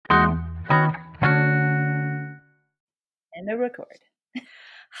And a record.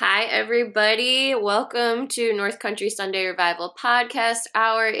 Hi, everybody. Welcome to North Country Sunday Revival Podcast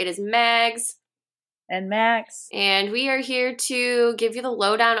Hour. It is Mags. And Max. And we are here to give you the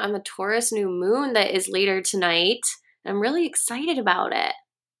lowdown on the Taurus New Moon that is later tonight. I'm really excited about it.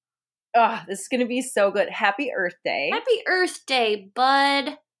 Oh, this is going to be so good. Happy Earth Day. Happy Earth Day,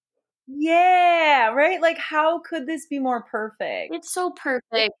 bud. Yeah, right? Like, how could this be more perfect? It's so perfect.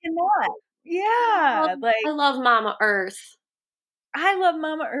 It cannot. Yeah. I love Mama Earth. I love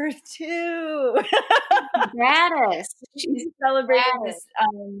Mama Earth too. Gratis. She's celebrating this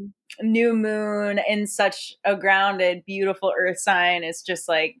new moon in such a grounded, beautiful earth sign. It's just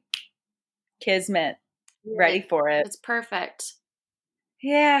like kismet. Ready for it. It's perfect.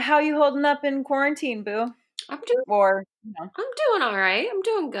 Yeah. How you holding up in quarantine, boo? I'm doing all right. I'm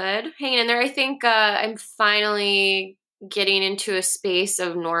doing good. Hanging in there. I think I'm finally getting into a space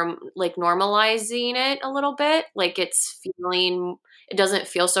of normalizing it a little bit. Like it doesn't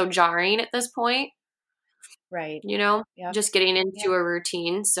feel so jarring at this point. Right. Yep. Just getting into a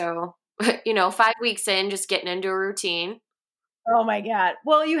routine. So, 5 weeks in, just getting into a routine. Oh my God.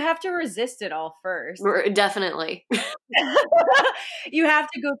 Well, you have to resist it all first. Definitely. You have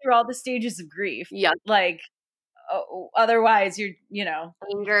to go through all the stages of grief. Yeah. Like, otherwise you're,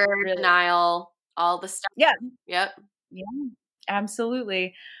 anger, denial, all the stuff. Yeah. Yep. Yeah,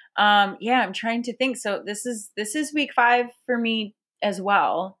 absolutely. Yeah, I'm trying to think. So this is week 5 for me as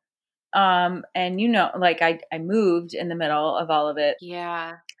well. And like I moved in the middle of all of it.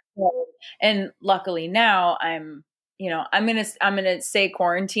 Yeah. And luckily now I'm gonna say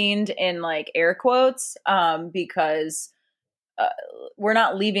quarantined in like air quotes, because we're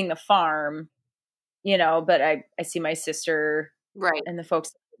not leaving the farm, but I see my sister, right, and the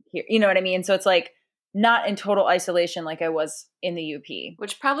folks here, you know what I mean? So it's like not in total isolation like I was in the UP.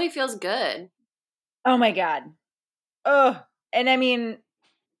 Which probably feels good. Oh my God. Oh, and I mean,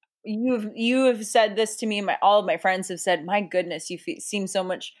 you have said this to me. All of my friends have said, "My goodness, you seem so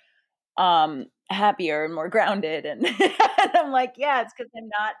much happier and more grounded." And I'm like, yeah, it's because I'm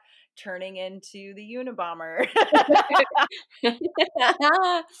not turning into the Unabomber. Not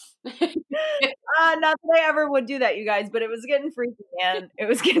that I ever would do that, you guys, but it was getting freaky, man. It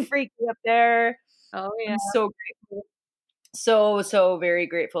was getting freaky up there. Oh yeah. I'm so grateful. So very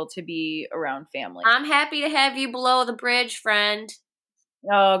grateful to be around family. I'm happy to have you below the bridge, friend.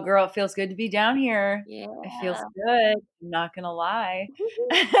 Oh, girl, it feels good to be down here. Yeah. It feels good. I'm not gonna lie.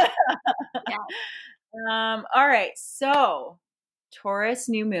 Yeah. All right. So, Taurus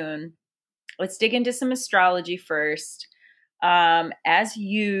New Moon. Let's dig into some astrology first. As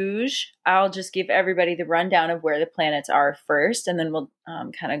usual, I'll just give everybody the rundown of where the planets are first, and then we'll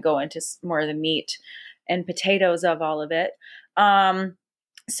kind of go into more of the meat and potatoes of all of it.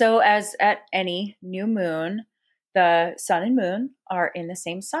 So as at any new moon, the sun and moon are in the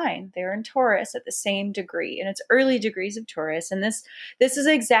same sign. They're in Taurus at the same degree, and it's early degrees of Taurus. And this is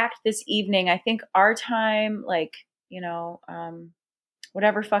exact this evening. I think our time, like,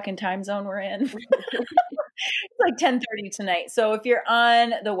 whatever fucking time zone we're in. It's like 10:30 tonight. So if you're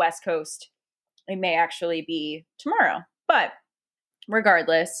on the West Coast, it may actually be tomorrow. But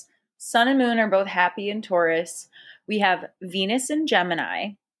regardless, sun and moon are both happy in Taurus. We have Venus in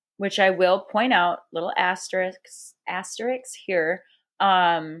Gemini, which I will point out, little asterisks here,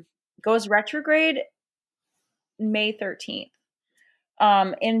 goes retrograde May 13th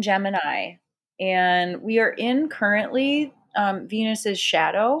in Gemini. And we are in currently Venus's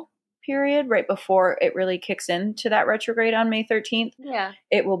shadow period right before it really kicks into that retrograde on May 13th. Yeah.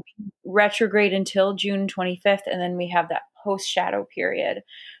 It will be retrograde until June 25th, and then we have that post-shadow period.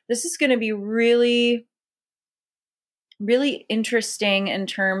 This is going to be really, really interesting in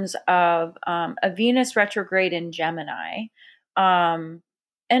terms of a Venus retrograde in Gemini. And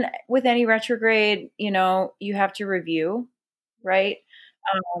with any retrograde, you have to review, right?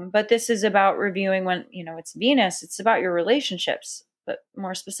 But this is about reviewing when, it's Venus. It's about your relationships. But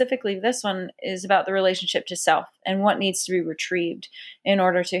more specifically, this one is about the relationship to self and what needs to be retrieved in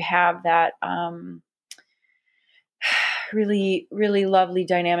order to have that really, really lovely,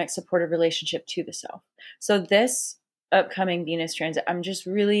 dynamic, supportive relationship to the self. So this upcoming Venus transit, I'm just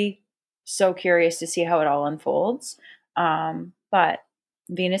really so curious to see how it all unfolds. But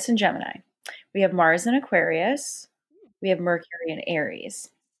Venus in Gemini. We have Mars in Aquarius. We have Mercury in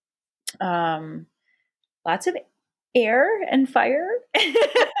Aries. Lots of air and fire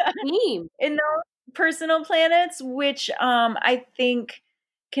in those personal planets, which I think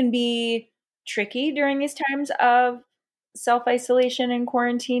can be tricky during these times of self-isolation and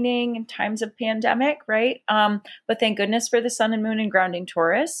quarantining and times of pandemic, right? But thank goodness for the sun and moon and grounding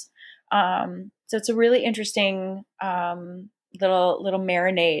Taurus. So it's a really interesting little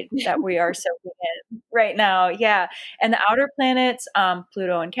marinade that we are soaking in right now. Yeah. And the outer planets,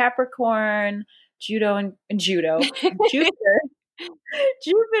 Pluto and Capricorn, Jupiter,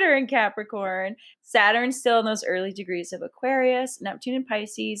 Jupiter in Capricorn, Saturn still in those early degrees of Aquarius, Neptune in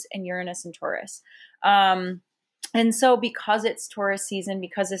Pisces, and Uranus in Taurus. And so because it's Taurus season,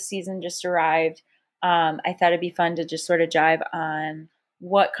 because this season just arrived, I thought it'd be fun to just sort of jive on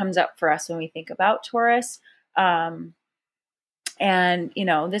what comes up for us when we think about Taurus. And,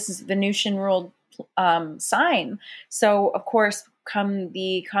 this is Venusian ruled sign. So, of course, come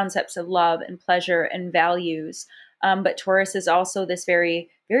the concepts of love and pleasure and values. But Taurus is also this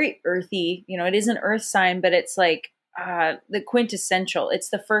very, very earthy, it is an earth sign, but it's like the quintessential. It's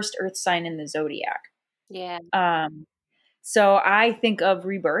the first earth sign in the zodiac. Yeah. So I think of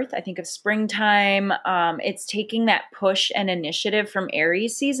rebirth. I think of springtime. It's taking that push and initiative from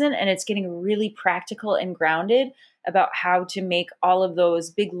Aries season, and it's getting really practical and grounded about how to make all of those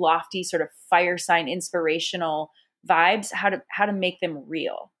big, lofty, sort of fire sign inspirational vibes, how to make them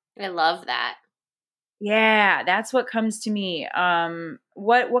real. I love that. Yeah, that's what comes to me.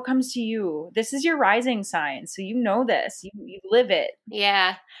 What comes to you? This is your rising sign, so you know this. You live it.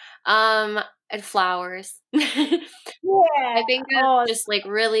 Yeah. And flowers. Yeah. I think of just like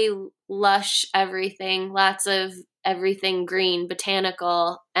really lush everything, lots of everything green,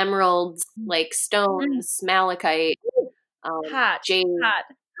 botanical, emeralds, like stones, malachite, Hot, jade. hot.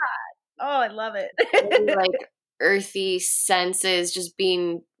 Oh, I love it. Really, like earthy senses, just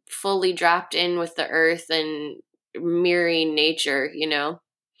being fully dropped in with the earth and mirroring nature,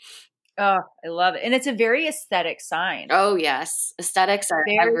 Oh, I love it. And it's a very aesthetic sign. Oh, yes. Aesthetics are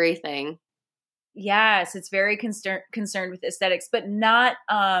everything. Yes, it's very concerned with aesthetics, but not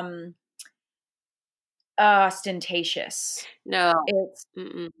ostentatious. No.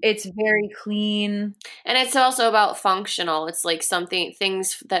 It's very clean. And it's also about functional. It's like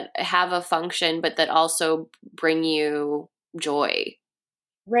things that have a function, but that also bring you joy.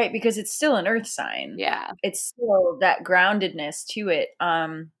 Right, because it's still an earth sign. Yeah. It's still that groundedness to it.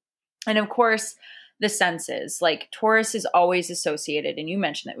 And of course, the senses. Like Taurus is always associated, and you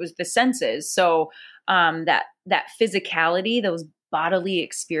mentioned it was the senses. So that physicality, those bodily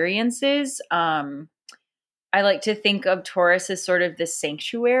experiences. I like to think of Taurus as sort of the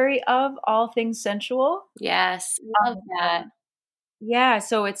sanctuary of all things sensual. Yes, love that. Yeah,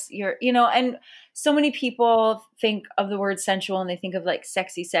 so it's and so many people think of the word sensual and they think of like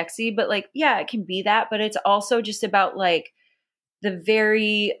sexy, but like, yeah, it can be that, but it's also just about like the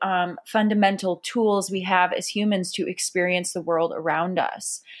very fundamental tools we have as humans to experience the world around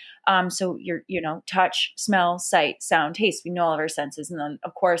us. So touch, smell, sight, sound, taste. We know all of our senses. And then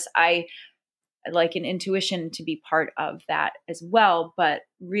of course I like an intuition to be part of that as well. But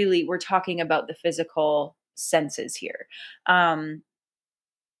really we're talking about the physical senses here.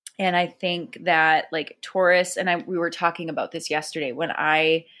 And I think that like Taurus, and we were talking about this yesterday when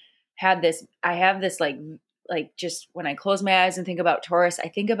I have this like just when I close my eyes and think about Taurus, I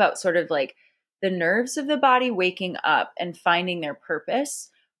think about sort of like the nerves of the body waking up and finding their purpose,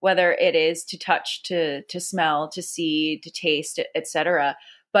 whether it is to touch, to smell, to see, to taste, etc.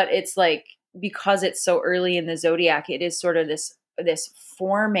 But it's like, because it's so early in the zodiac, it is sort of this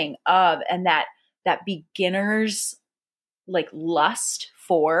forming of, and that beginner's like lust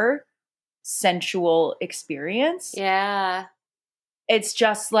for sensual experience. Yeah. It's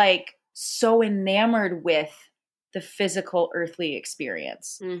just like so enamored with the physical earthly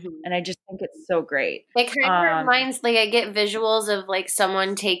experience. Mm-hmm. And I just think it's so great. It kind of reminds, like I get visuals of like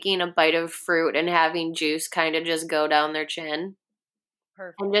someone taking a bite of fruit and having juice kind of just go down their chin.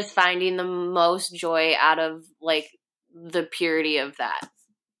 Perfect. And just finding the most joy out of like the purity of that.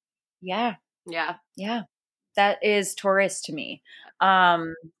 Yeah. Yeah. Yeah. That is Taurus to me.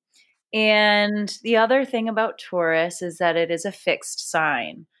 And the other thing about Taurus is that it is a fixed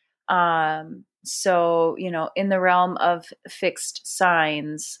sign. So, in the realm of fixed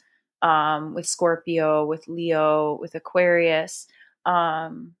signs, with Scorpio, with Leo, with Aquarius,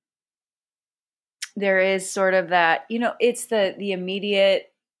 there is sort of that, it's the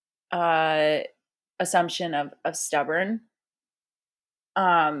immediate assumption of stubborn.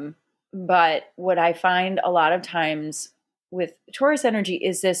 But what I find a lot of times with Taurus energy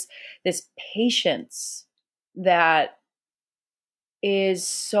is this patience that is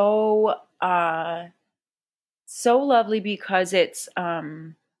so lovely, because it's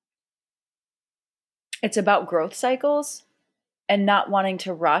about growth cycles and not wanting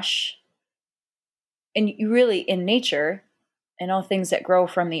to rush. And you really, in nature and all things that grow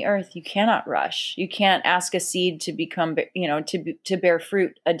from the earth, you cannot rush. You can't ask a seed to become, to bear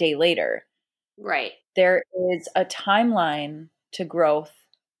fruit a day later. Right. There is a timeline to growth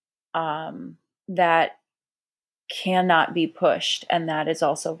that cannot be pushed, and that is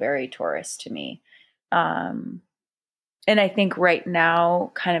also very Taurus to me. Um, and I think right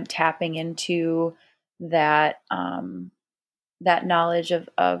now, kind of tapping into that that knowledge of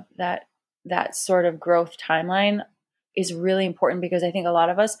that sort of growth timeline is really important, because I think a lot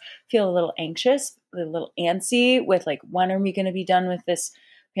of us feel a little anxious, a little antsy with like, when are we going to be done with this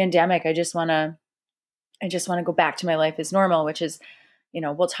pandemic? I just want to go back to my life as normal, which is,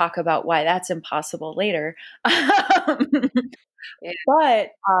 we'll talk about why that's impossible later. Yeah.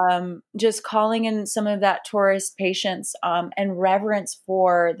 But just calling in some of that Taurus patience and reverence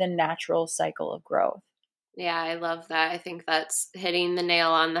for the natural cycle of growth. Yeah, I love that. I think that's hitting the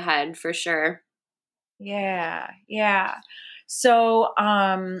nail on the head for sure. Yeah, yeah. So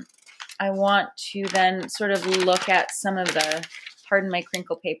I want to then sort of look at some of the, pardon my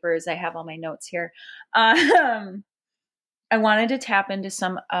crinkle papers, I have all my notes here. I wanted to tap into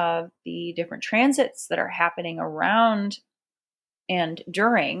some of the different transits that are happening around and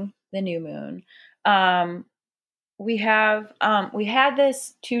during the new moon. We had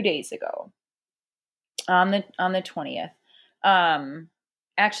this 2 days ago on the 20th.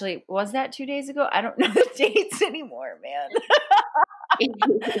 Actually, was that 2 days ago? I don't know the dates anymore, man.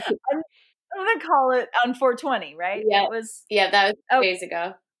 I'm gonna call it on 420, right? Yeah, It was. yeah, that was 2 days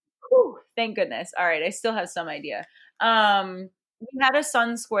ago. Whew, thank goodness. All right, I still have some idea. We had a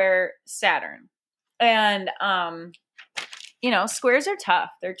sun square Saturn, and squares are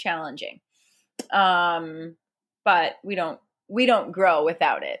tough. They're challenging. But we don't grow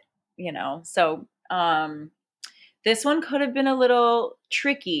without it, So this one could have been a little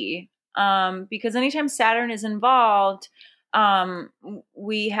tricky, because anytime Saturn is involved,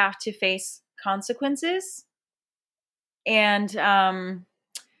 we have to face consequences. And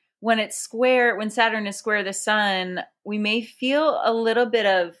when Saturn is square the sun, we may feel a little bit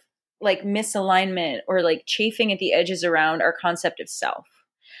of like misalignment or like chafing at the edges around our concept of self.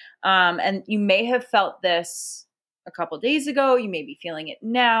 And you may have felt this a couple days ago. You may be feeling it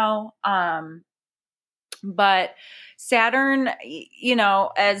now. But Saturn,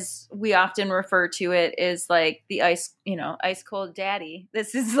 as we often refer to it, is like the ice cold daddy.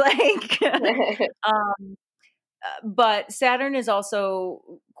 This is like, but Saturn is also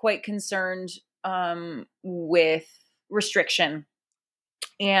quite concerned with restriction,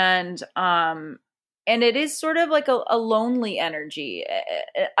 and it is sort of like a lonely energy,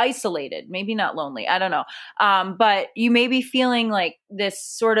 isolated, maybe not lonely, I don't know, but you may be feeling like this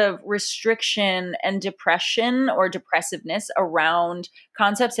sort of restriction and depression or depressiveness around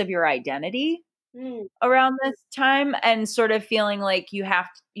concepts of your identity around this time, and sort of feeling like you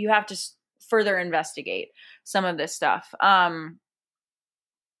have to further investigate some of this stuff.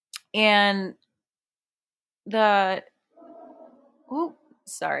 And the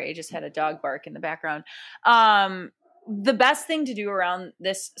sorry, I just had a dog bark in the background. The best thing to do around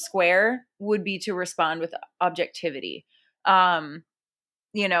this square would be to respond with objectivity. Don't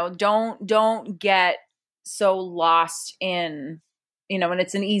get so lost in, and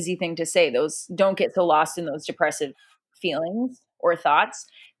it's an easy thing to say, don't get so lost in those depressive feelings or thoughts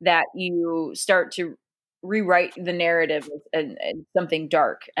that you start to rewrite the narrative and something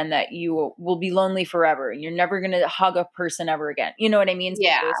dark, and that you will be lonely forever and you're never going to hug a person ever again. You know what I mean?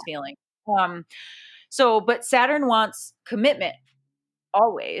 Yeah. Those feelings. But Saturn wants commitment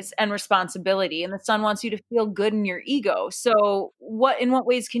always, and responsibility, and the sun wants you to feel good in your ego. So in what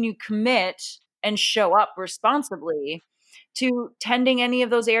ways can you commit and show up responsibly to tending any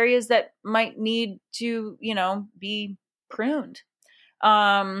of those areas that might need to, be pruned?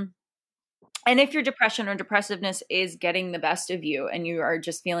 And if your depression or depressiveness is getting the best of you and you are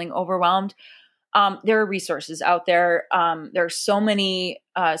just feeling overwhelmed, there are resources out there. There are so many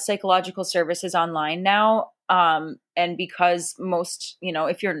psychological services online now. And because most,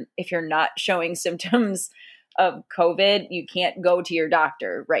 if you're not showing symptoms of COVID, you can't go to your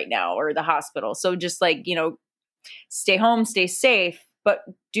doctor right now or the hospital. So just like, stay home, stay safe, but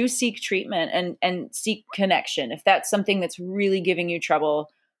do seek treatment and seek connection. If that's something that's really giving you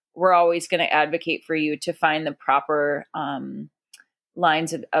trouble, we're always going to advocate for you to find the proper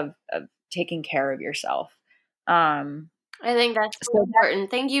lines of taking care of yourself. I think that's so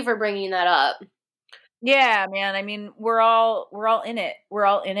important. Thank you for bringing that up. Yeah, man. I mean, we're all in it. We're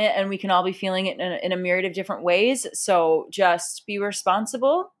all in it, and we can all be feeling it in a myriad of different ways. So just be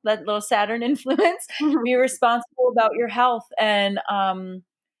responsible. That little Saturn influence. Be responsible about your health, and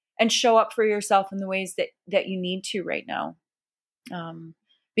show up for yourself in the ways that you need to right now.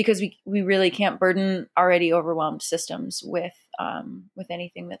 Because we really can't burden already overwhelmed systems with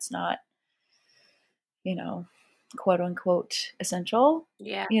anything that's not quote unquote essential.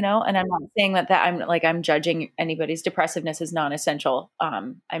 Yeah. And I'm not saying that I'm judging anybody's depressiveness as non-essential.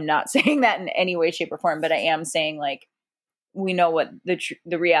 I'm not saying that in any way, shape, or form, but I am saying like we know what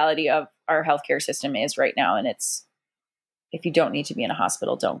the reality of our healthcare system is right now, and it's if you don't need to be in a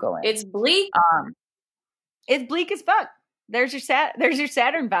hospital, don't go in. It's bleak. It's bleak as fuck. There's your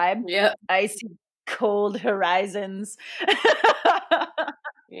Saturn vibe. Yeah. Icy, cold horizons.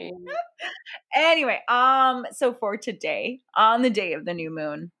 Yeah. Anyway, so for today, on the day of the new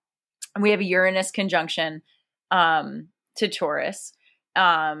moon, we have a Uranus conjunction to Taurus.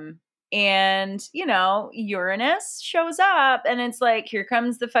 And Uranus shows up and it's like, here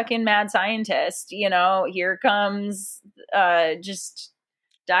comes the fucking mad scientist, here comes just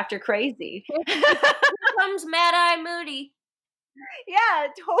Dr. Crazy. Here comes Mad Eye Moody. Yeah,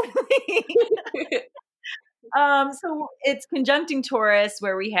 totally. So it's conjuncting Taurus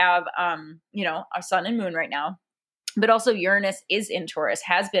where we have, our sun and moon right now, but also Uranus is in Taurus,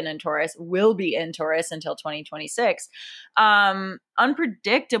 has been in Taurus, will be in Taurus until 2026.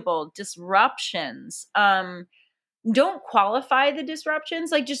 Unpredictable disruptions. Don't qualify the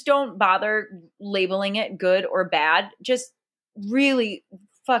disruptions. Like, just don't bother labeling it good or bad. Just really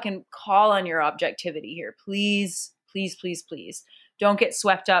fucking call on your objectivity here. Please, please, please, please. Don't get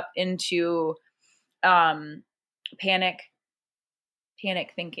swept up into panic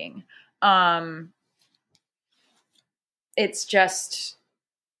thinking. It's just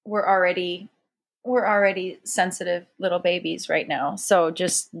we're already sensitive little babies right now. So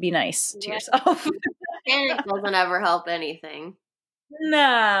just be nice to yourself. Panic doesn't ever help anything.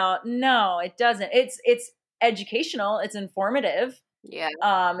 No, it doesn't. It's educational. It's informative. Yeah.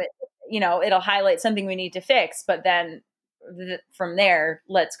 It'll highlight something we need to fix, but then from there,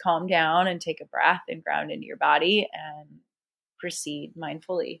 let's calm down and take a breath and ground into your body and proceed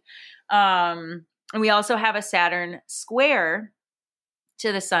mindfully. And we also have a Saturn square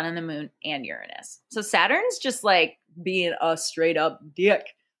to the sun and the moon and Uranus. So Saturn's just like being a straight up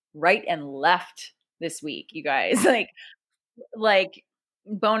dick right and left this week, you guys. Like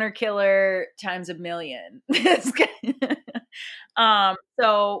boner killer times a million.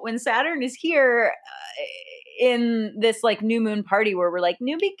 So when Saturn is here in this like new moon party where we're like,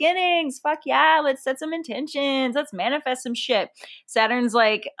 new beginnings, fuck yeah, let's set some intentions, let's manifest some shit. Saturn's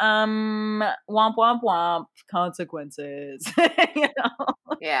like, womp womp womp, consequences.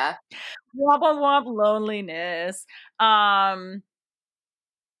 Yeah. Womp womp womp, loneliness. And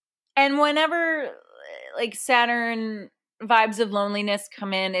whenever like Saturn vibes of loneliness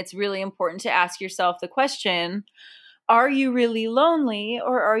come in, it's really important to ask yourself the question, are you really lonely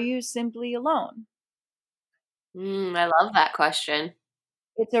or are you simply alone? I love that question.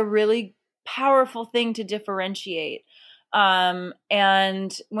 It's a really powerful thing to differentiate. And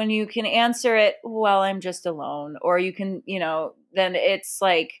when you can answer it, well, I'm just alone, or you can, then it's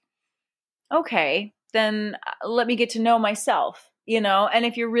like, okay, then let me get to know myself, and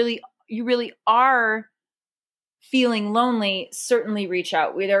if you really are feeling lonely, certainly reach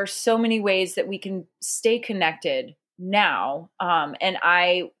out. There are so many ways that we can stay connected now. And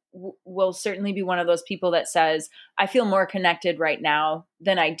I will certainly be one of those people that says, I feel more connected right now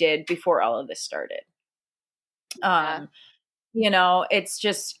than I did before all of this started. Yeah.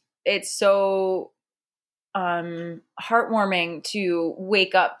 It's so heartwarming to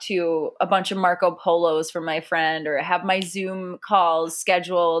wake up to a bunch of Marco Polos from my friend or have my Zoom calls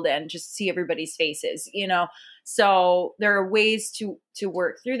scheduled and just see everybody's faces, So there are ways to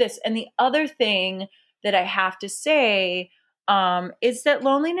work through this. And the other thing that I have to say is that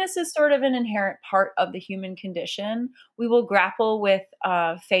loneliness is sort of an inherent part of the human condition. We will grapple with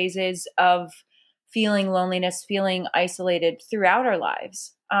phases of feeling loneliness, feeling isolated throughout our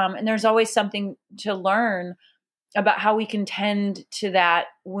lives. And there's always something to learn about how we can tend to that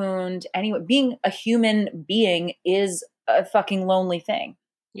wound. Anyway, being a human being is a fucking lonely thing.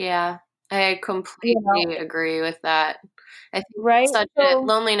 Yeah, I completely agree with that. I think right?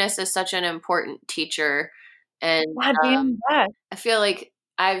 Loneliness is such an important teacher. And I feel like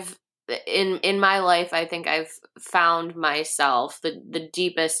in my life, I think I've found myself, the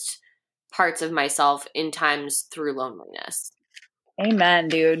deepest parts of myself in times through loneliness. Amen,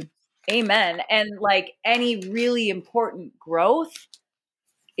 dude. Amen. And like any really important growth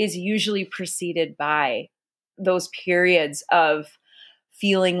is usually preceded by those periods of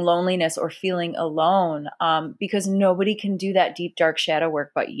feeling loneliness or feeling alone, because nobody can do that deep, dark shadow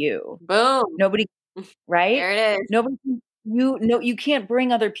work but you. Boom. Nobody, right? There it is. Nobody, you can't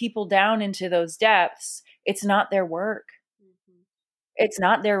bring other people down into those depths. It's not their work. Mm-hmm. It's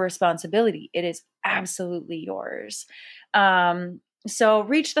not their responsibility. It is absolutely yours. So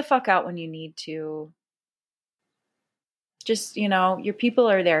reach the fuck out when you need to. Just, your people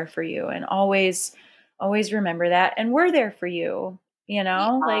are there for you, and always, always remember that. And we're there for you,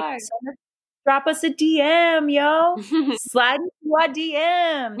 like drop us a DM, yo. Slide into our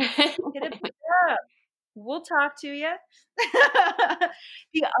DM. Hit it up. We'll talk to you.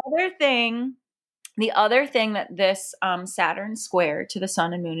 The other thing that this Saturn square to the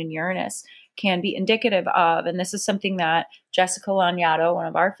sun and moon and Uranus can be indicative of, and this is something that Jessica Lanyadoo, one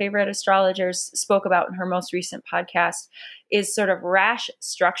of our favorite astrologers, spoke about in her most recent podcast, is sort of rash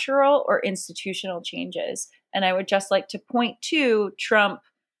structural or institutional changes. And I would just like to point to Trump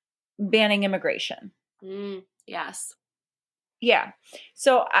banning immigration. Yes. Yeah.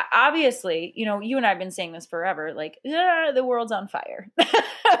 So obviously, you and I have been saying this forever, like, the world's on fire.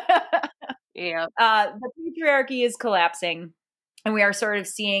 Yeah. The patriarchy is collapsing, and we are sort of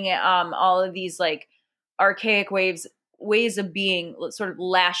seeing all of these like archaic ways of being sort of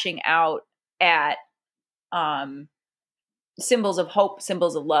lashing out at symbols of hope,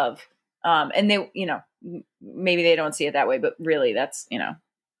 symbols of love. And they, maybe they don't see it that way, but really that's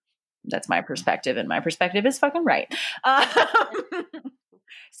my perspective, and my perspective is fucking right.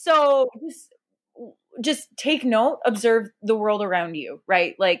 So just take note, observe the world around you,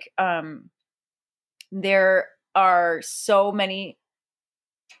 right? Like, there are so many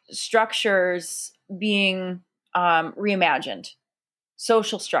structures being reimagined,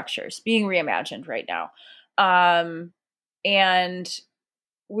 social structures being reimagined right now. And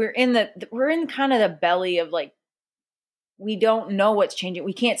we're in kind of the belly of like, we don't know what's changing.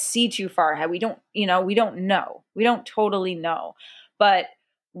 We can't see too far ahead. We don't know. We don't totally know, but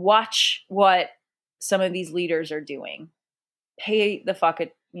watch what some of these leaders are doing. Pay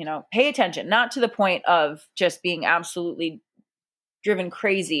attention, not to the point of just being absolutely driven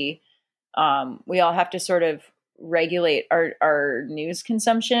crazy. We all have to sort of regulate our news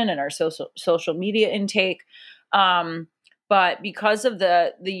consumption and our social media intake. But because of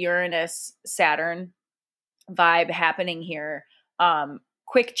the Uranus Saturn vibe happening here,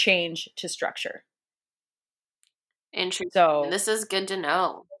 quick change to structure. Interesting. So this is good to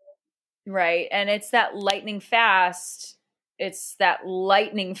know. Right. And it's that lightning fast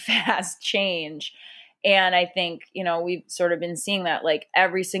change. And I think, we've sort of been seeing that like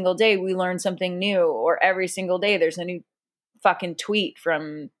every single day we learn something new, or every single day there's a new fucking tweet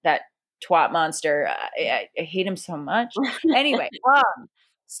from that twat monster. I hate him so much. Anyway,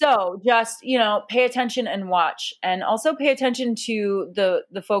 so just, pay attention and watch, and also pay attention to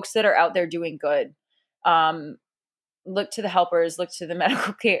the folks that are out there doing good. Look to the helpers, look to the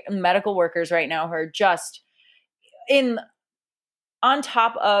medical workers right now who are just on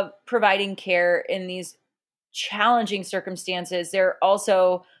top of providing care in these challenging circumstances. They're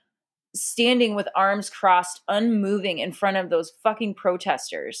also standing with arms crossed, unmoving in front of those fucking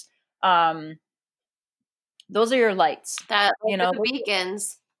protesters. Those are your lights. The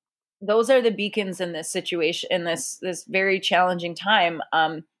beacons. Those are the beacons in this situation, in this very challenging time.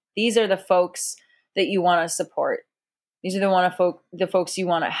 These are the folks that you want to support. These are the folks you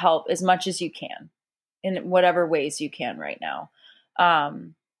want to help as much as you can, in whatever ways you can right now.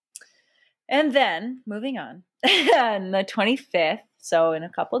 And then moving on, on the 25th, so in a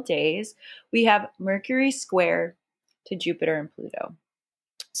couple days, we have Mercury square to Jupiter and Pluto.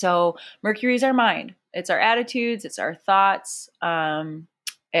 So Mercury is our mind. It's our attitudes. It's our thoughts.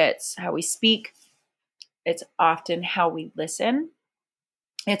 It's how we speak. It's often how we listen.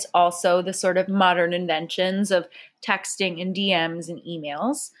 It's also the sort of modern inventions of texting and DMs and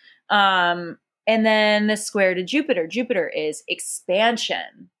emails. And then the square to Jupiter. Jupiter is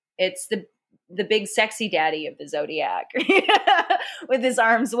expansion. It's the big sexy daddy of the zodiac with his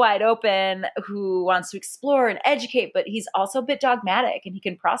arms wide open, who wants to explore and educate, but he's also a bit dogmatic, and he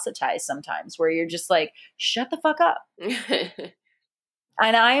can proselytize sometimes, where you're just like, shut the fuck up.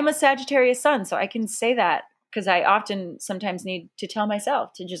 And I am a Sagittarius sun, so I can say that, because I sometimes need to tell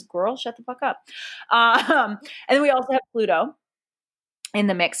myself to just, girl, shut the fuck up. And then we also have Pluto in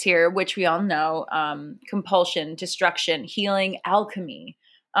the mix here, which we all know, compulsion, destruction, healing, alchemy,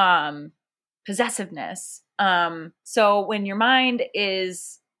 possessiveness. So when your mind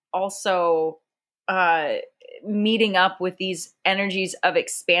is also meeting up with these energies of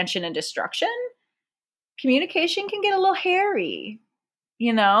expansion and destruction, communication can get a little hairy,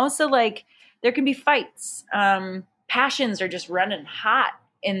 So like there can be fights. Passions are just running hot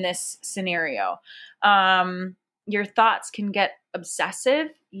in this scenario. Your thoughts can get obsessive.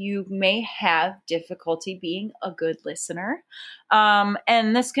 You may have difficulty being a good listener.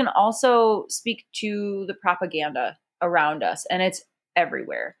 And this can also speak to the propaganda around us, and it's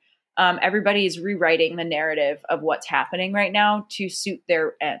everywhere. Everybody is rewriting the narrative of what's happening right now to suit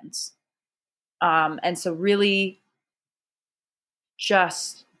their ends. And so really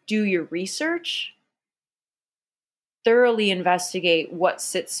just do your research, thoroughly investigate what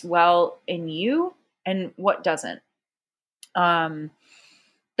sits well in you and what doesn't. The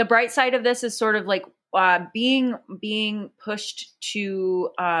bright side of this is sort of like being pushed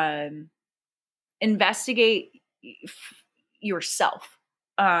to investigate yourself,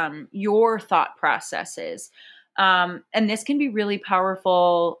 your thought processes. And this can be really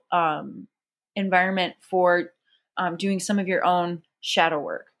powerful environment for doing some of your own shadow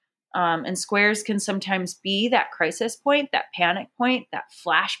work. And squares can sometimes be that crisis point, that panic point, that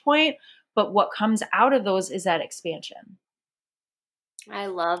flash point. But what comes out of those is that expansion. I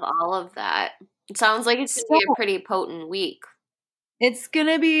love all of that. It sounds like it's going to be a pretty potent week. It's going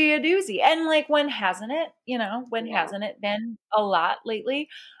to be a doozy. And like, when hasn't it? When hasn't it been a lot lately?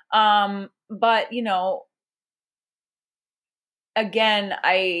 But, again,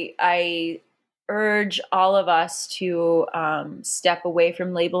 I urge all of us to step away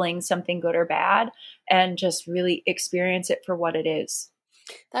from labeling something good or bad and just really experience it for what it is.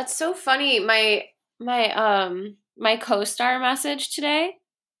 That's so funny. My co-star message today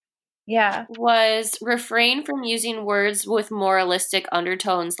was refrain from using words with moralistic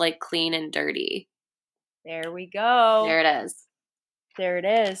undertones like clean and dirty. There we go. There it is. There it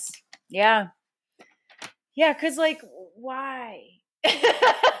is. Yeah. Yeah, because like, why?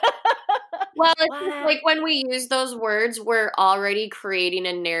 Well, it's like when we use those words, we're already creating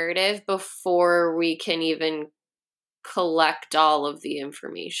a narrative before we can even collect all of the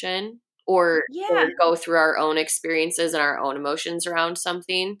information or go through our own experiences and our own emotions around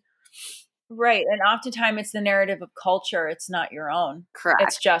something. Right. And oftentimes it's the narrative of culture. It's not your own. Correct.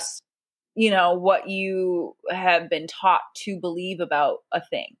 It's just, what you have been taught to believe about a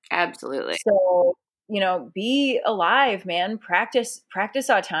thing. Absolutely. So, be alive, man. Practice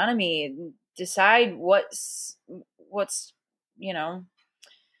autonomy. Decide what's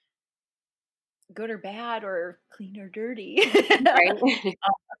good or bad or clean or dirty, right?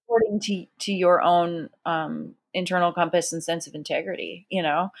 According to your own internal compass and sense of integrity,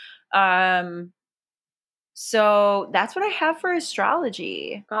 so that's what I have for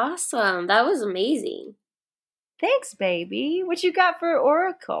astrology. Awesome. That was amazing. Thanks, baby. What you got for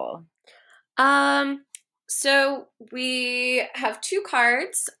oracle? So we have 2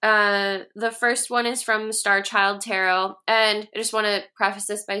 cards. The first one is from Star Child Tarot, and I just want to preface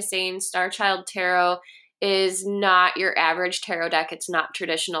this by saying Star Child Tarot is not your average tarot deck. It's not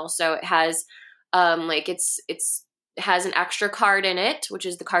traditional, so it has it has an extra card in it, which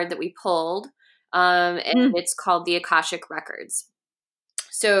is the card that we pulled, and it's called the Akashic Records.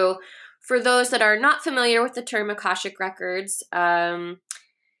 So for those that are not familiar with the term Akashic Records,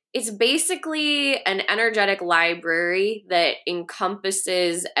 it's basically an energetic library that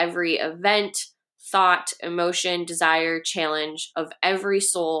encompasses every event, thought, emotion, desire, challenge of every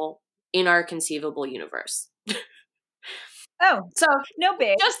soul in our conceivable universe. Oh, so no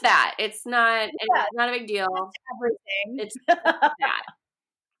big. Just that. It's not a big deal. Everything. It's that.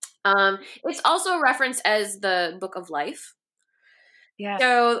 It's also referenced as the Book of Life. Yeah.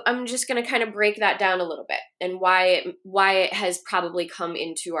 So I'm just going to kind of break that down a little bit and why it has probably come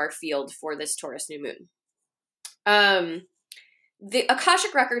into our field for this Taurus New Moon. The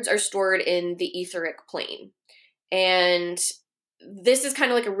Akashic Records are stored in the etheric plane. And this is kind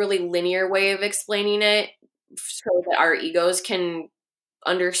of like a really linear way of explaining it so that our egos can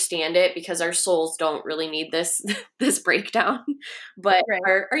understand it, because our souls don't really need this breakdown, but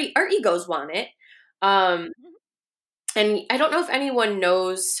our egos want it. And I don't know if anyone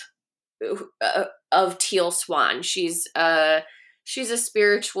knows of Teal Swan. She's a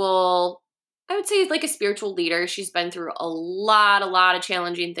spiritual, I would say like a spiritual leader. She's been through a lot of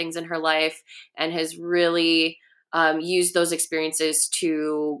challenging things in her life and has really used those experiences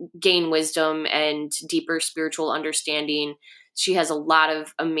to gain wisdom and deeper spiritual understanding. She has a lot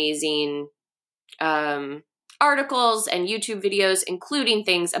of amazing articles and YouTube videos, including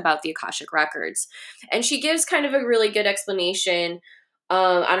things about the Akashic Records. And she gives kind of a really good explanation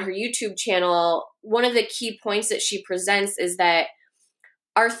on her YouTube channel. One of the key points that she presents is that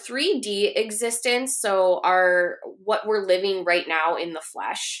our 3D existence, so what we're living right now in the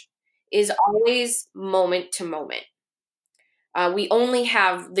flesh, is always moment to moment. We only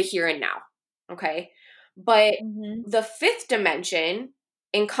have the here and now, okay? But the 5th dimension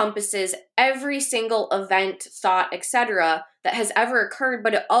encompasses every single event, thought, etc. that has ever occurred,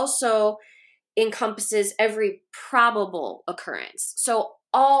 but it also encompasses every probable occurrence. So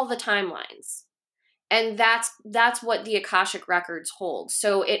all the timelines. And that's what the Akashic Records hold.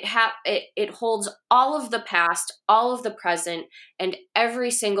 So it holds all of the past, all of the present, and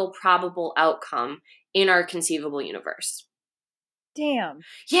every single probable outcome in our conceivable universe. Damn.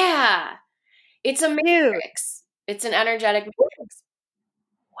 Yeah. It's a matrix. It's an energetic matrix.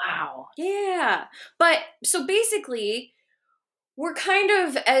 Wow. Yeah. But so basically, we're kind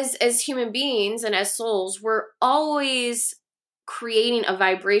of as human beings and as souls, we're always creating a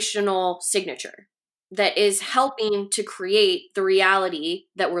vibrational signature that is helping to create the reality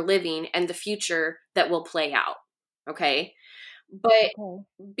that we're living and the future that will play out. Okay? But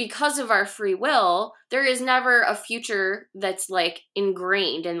because of our free will, there is never a future that's like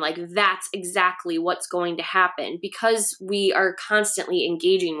ingrained and like that's exactly what's going to happen because we are constantly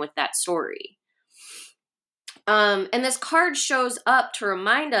engaging with that story. And this card shows up to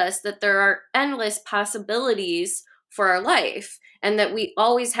remind us that there are endless possibilities for our life and that we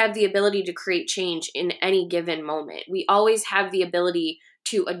always have the ability to create change in any given moment. We always have the ability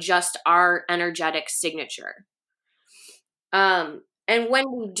to adjust our energetic signature. And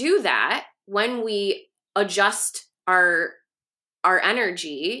when we do that, when we adjust our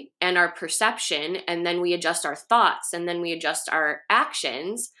energy and our perception, and then we adjust our thoughts, and then we adjust our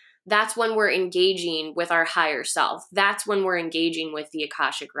actions, that's when we're engaging with our higher self. That's when we're engaging with the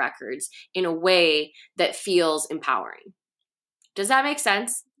Akashic records in a way that feels empowering. Does that make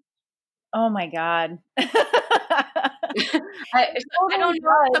sense? Oh my God. I don't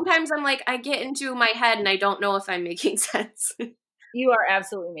know. Sometimes I'm like, I get into my head and I don't know if I'm making sense. You are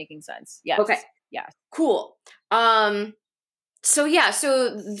absolutely making sense. Yes. Okay. Yes. Cool. So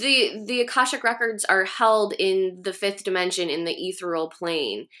the Akashic records are held in the fifth dimension in the ethereal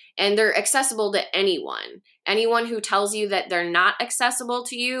plane, and they're accessible to anyone. Anyone who tells you that they're not accessible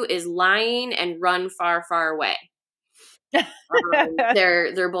to you is lying and run far, far away.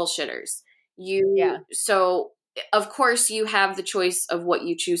 They're bullshitters. So of course you have the choice of what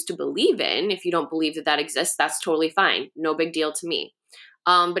you choose to believe in. If you don't believe that exists, that's totally fine. No big deal to me.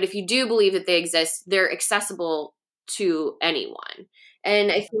 But if you do believe that they exist, they're accessible to anyone.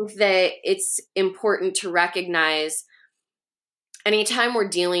 And I think that it's important to recognize anytime we're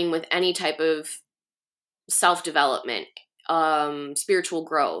dealing with any type of self-development, spiritual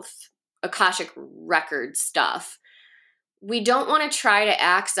growth, Akashic record stuff, we don't want to try to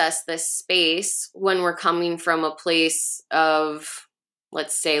access this space when we're coming from a place of,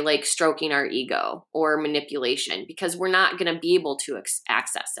 let's say, like stroking our ego or manipulation, because we're not going to be able to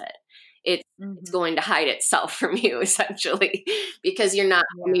access it. It's going to hide itself from you, essentially, because you're not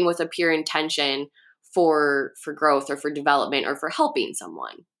coming with a pure intention for growth or for development or for helping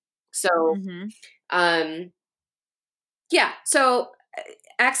someone. So, so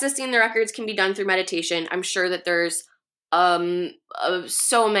accessing the records can be done through meditation. I'm sure that there's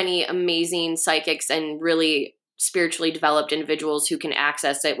so many amazing psychics and really spiritually developed individuals who can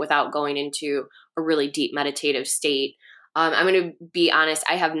access it without going into a really deep meditative state. I'm going to be honest,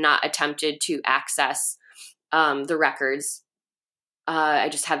 I have not attempted to access the records. I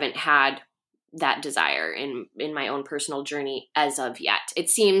just haven't had that desire in my own personal journey as of yet. It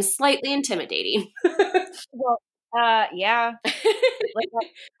seems slightly intimidating. Well, yeah. Like,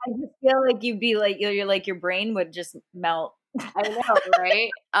 I just feel like you'd be like, you're like, your brain would just melt. I know, right?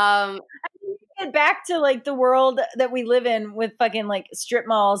 I get back to like the world that we live in with fucking like strip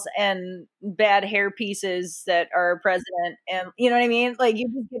malls and bad hair pieces that are president, and you know what I mean? Like you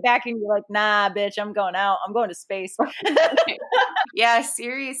just get back and you're like, nah, bitch, I'm going out. I'm going to space. Yeah,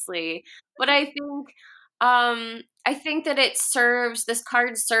 seriously. But I think that this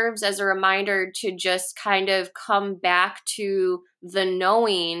card serves as a reminder to just kind of come back to the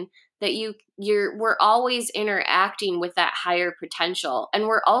knowing that we're always interacting with that higher potential, and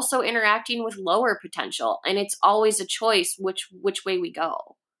we're also interacting with lower potential, and it's always a choice which way we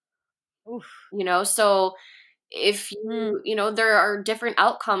go. Oof. So if there are different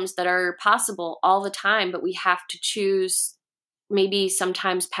outcomes that are possible all the time, but we have to choose maybe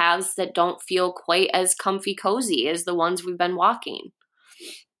sometimes paths that don't feel quite as comfy cozy as the ones we've been walking.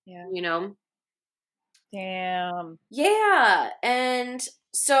 Yeah. Damn. Yeah. And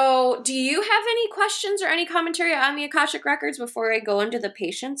so do you have any questions or any commentary on the Akashic records before I go into the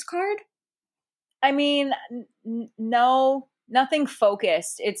patience card? I mean, no, nothing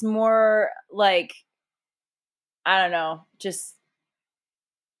focused. It's more like, I don't know, just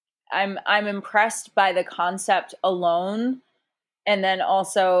I'm impressed by the concept alone. And then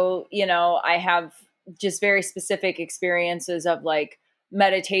also, I have just very specific experiences of like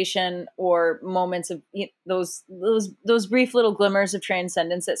meditation or moments of those brief little glimmers of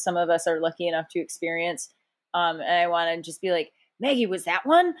transcendence that some of us are lucky enough to experience. And I want to just be like, Maggie, was that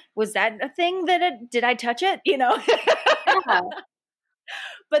one? Was that a thing did I touch it? Yeah.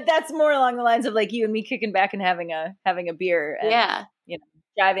 But that's more along the lines of like you and me kicking back and having a beer and,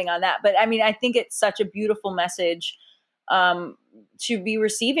 jiving on that. But I mean, I think it's such a beautiful message to be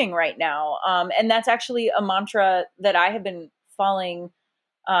receiving right now. And that's actually a mantra that I have been falling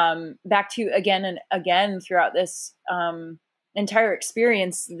back to again and again throughout this entire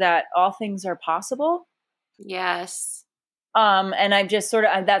experience, that all things are possible. Yes. And I've just sort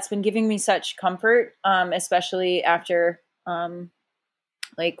of, that's been giving me such comfort, especially after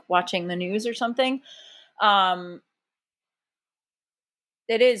like watching the news or something.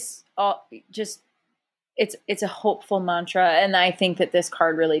 It is all just, it's a hopeful mantra. And I think that this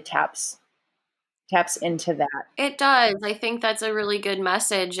card really taps into that. It does. I think that's a really good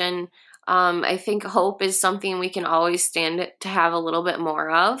message. And I think hope is something we can always stand to have a little bit more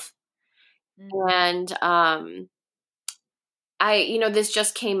of. And this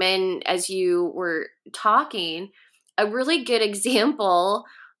just came in as you were talking. A really good example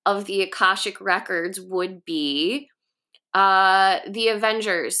of the Akashic Records would be the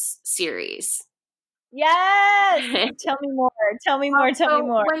Avengers series. Yes. Tell me more. Tell me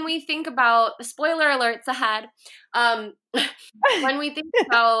more. When we think about, spoiler alerts ahead, when we think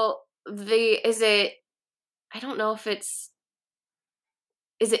about it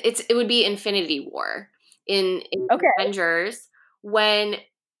would be Infinity War in Avengers, when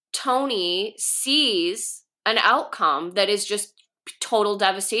Tony sees an outcome that is just total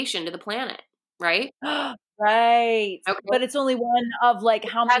devastation to the planet, right? Right. Okay. But it's only one of like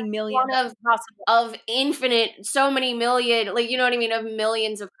how many million of infinite, so many million, like, you know what I mean, of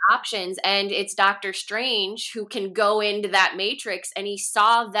millions of options. And it's Doctor Strange who can go into that matrix, and he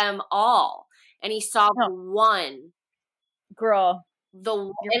saw them all, and he saw the one girl.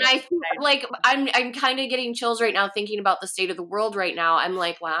 And I think, like, I'm kind of getting chills right now thinking about the state of the world right now. I'm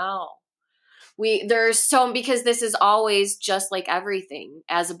like, wow. Because this is always just like everything,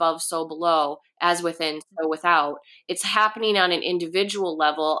 as above, so below, as within, so without. It's happening on an individual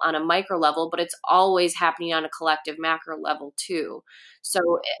level, on a micro level, but it's always happening on a collective macro level too.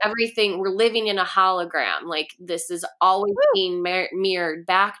 So everything, we're living in a hologram. Like, this is always being mirrored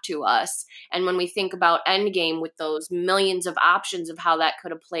back to us. And when we think about Endgame with those millions of options of how that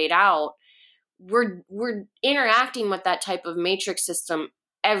could have played out, we're interacting with that type of matrix system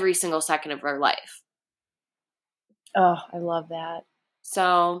every single second of our life. Oh, I love that.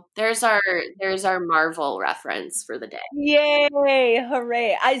 So there's our Marvel reference for the day. Yay!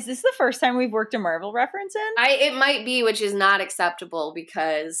 Hooray! Is this the first time we've worked a Marvel reference in? It might be, which is not acceptable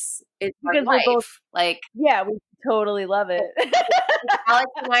because it's our life. Both, like, yeah, we totally love it.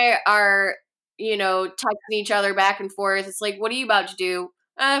 Alex and I are, texting each other back and forth. It's like, what are you about to do?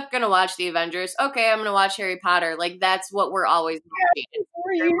 I'm gonna watch the Avengers. Okay, I'm gonna watch Harry Potter. Like, that's what we're always watching.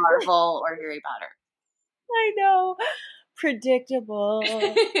 Marvel or Harry Potter. I know. Predictable.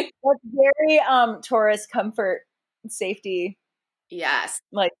 That's very Taurus comfort, safety. Yes.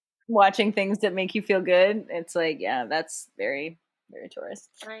 Like watching things that make you feel good. It's like, yeah, that's very, very Taurus.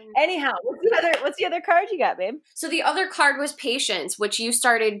 Anyhow, what's the other card you got, babe? So the other card was patience, which you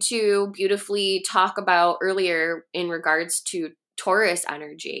started to beautifully talk about earlier in regards to Taurus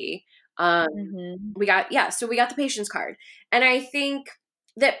energy. We got the patience card. And I think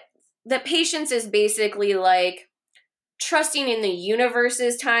that patience is basically like trusting in the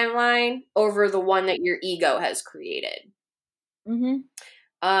universe's timeline over the one that your ego has created. And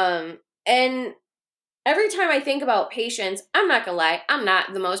every time I think about patience, I'm not gonna lie, I'm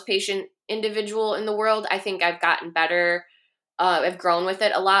not the most patient individual in the world. I think I've gotten better. I've grown with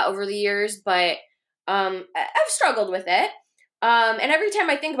it a lot over the years, but I've struggled with it. And every time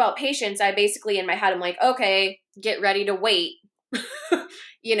I think about patience, I basically, in my head, I'm like, okay, get ready to wait.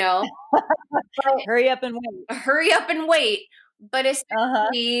 Hurry up and wait. But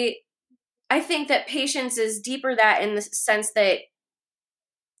essentially, I think that patience is deeper that in the sense that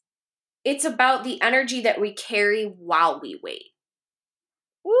it's about the energy that we carry while we wait.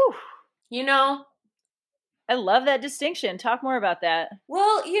 Woo. I love that distinction. Talk more about that.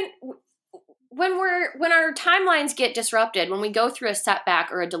 Well, when our timelines get disrupted, when we go through a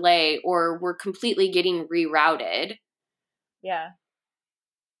setback or a delay, or we're completely getting rerouted. Yeah.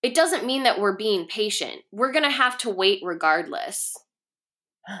 It doesn't mean that we're being patient. We're going to have to wait regardless.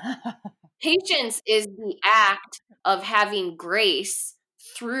 Patience is the act of having grace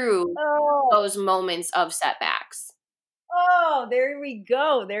through those moments of setbacks. Oh, there we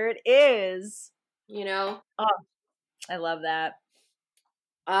go. There it is. Oh, I love that.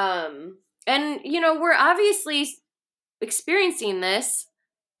 And we're obviously experiencing this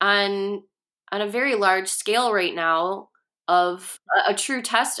on a very large scale right now, of a true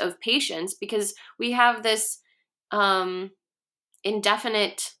test of patience, because we have this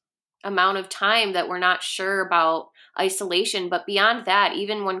indefinite amount of time that we're not sure about isolation. But beyond that,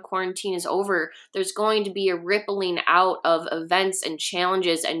 even when quarantine is over, there's going to be a rippling out of events and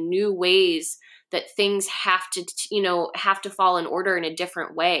challenges and new ways that things have to fall in order in a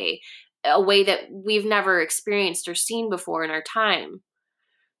different way, a way that we've never experienced or seen before in our time.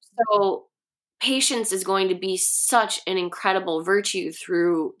 So patience is going to be such an incredible virtue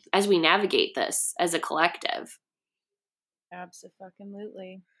through as we navigate this as a collective.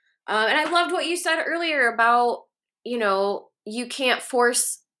 Absolutely. And I loved what you said earlier about, you can't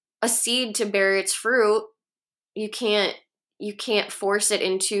force a seed to bear its fruit. You can't force it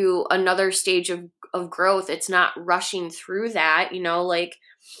into another stage of growth. It's not rushing through that, like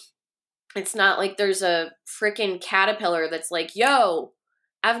it's not like there's a freaking caterpillar that's like, yo,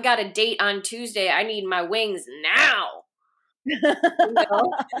 I've got a date on Tuesday. I need my wings now. That's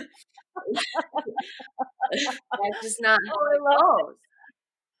just not how it goes.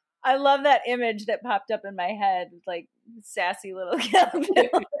 I love that image that popped up in my head, like sassy little caterpillar.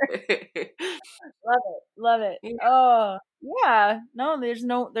 Love it. Yeah. Oh yeah, no, there's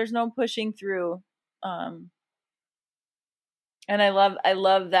no pushing through. And I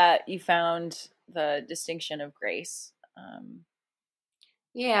love that you found the distinction of grace.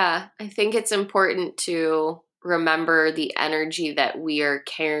 Yeah, I think it's important to remember the energy that we are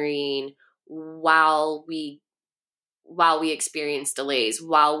carrying while we experience delays,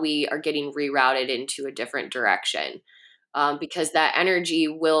 while we are getting rerouted into a different direction, because that energy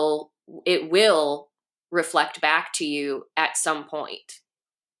will reflect back to you at some point.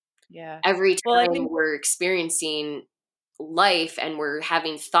 Yeah. Every time we're experiencing life and we're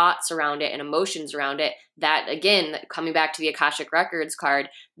having thoughts around it and emotions around it, that again, coming back to the Akashic Records card,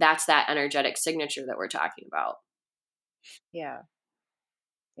 that's that energetic signature that we're talking about. Yeah.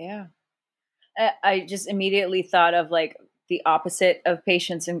 I just immediately thought of like the opposite of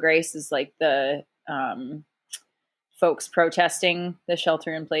patience and grace is like the folks protesting the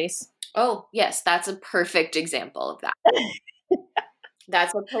shelter in place. Oh yes, that's a perfect example of that.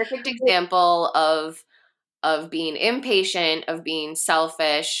 That's a perfect example of being impatient, of being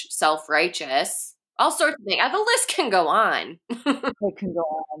selfish, self-righteous, all sorts of things. The list can go on. It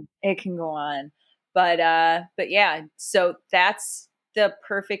can go on. But yeah, so that's the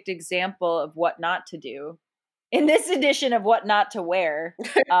perfect example of what not to do. In this edition of what not to wear,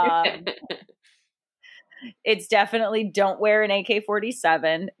 it's definitely don't wear an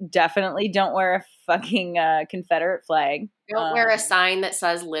AK-47. Definitely don't wear a fucking Confederate flag. Don't wear a sign that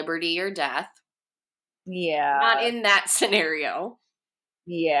says liberty or death. Yeah. Not in that scenario.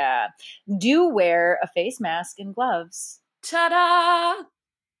 Yeah. Do wear a face mask and gloves. Ta-da!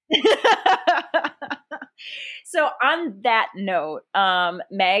 So on that note,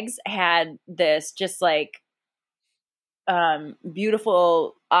 Megs had this just like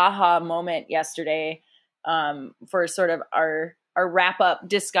beautiful aha moment yesterday for sort of our wrap up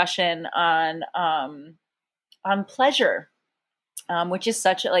discussion on pleasure, which is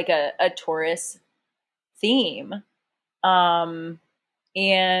such like a Taurus theme. And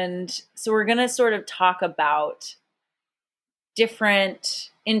so we're going to sort of talk about different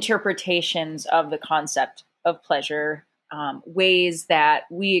interpretations of the concept of pleasure, ways that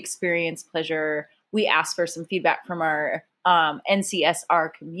we experience pleasure. We asked for some feedback from our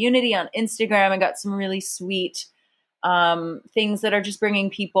NCSR community on Instagram and got some really sweet things that are just bringing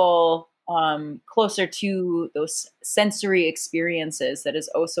people closer to those sensory experiences that is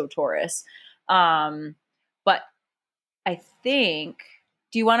oh so Taurus. But I think,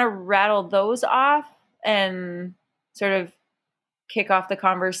 do you want to rattle those off and sort of kick off the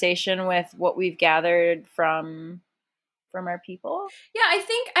conversation with what we've gathered from our people? Yeah, I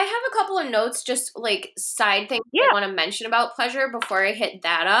think I have a couple of notes, just like side things I want to mention about pleasure before I hit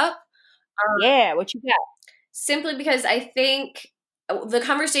that up. Yeah, what you got? Simply because I think the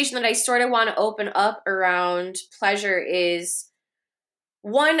conversation that I sort of want to open up around pleasure is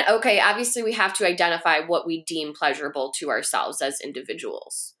one, okay, obviously we have to identify what we deem pleasurable to ourselves as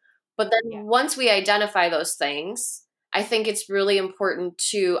individuals. But then once we identify those things, I think it's really important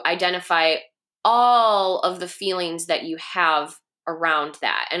to identify all of the feelings that you have around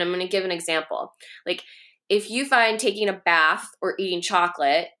that. And I'm going to give an example. Like if you find taking a bath or eating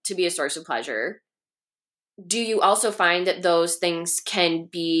chocolate to be a source of pleasure, do you also find that those things can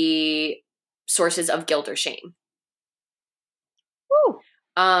be sources of guilt or shame? Woo.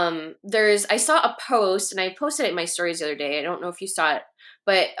 I saw a post and I posted it in my stories the other day. I don't know if you saw it,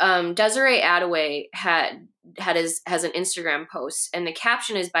 but Desiree Attaway has an Instagram post and the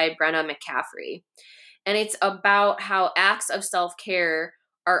caption is by Brenna McCaffrey. And it's about how acts of self-care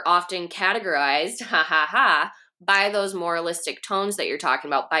are often categorized, by those moralistic tones that you're talking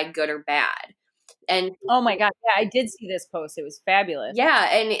about, by good or bad. And oh my God. Yeah, I did see this post. It was fabulous.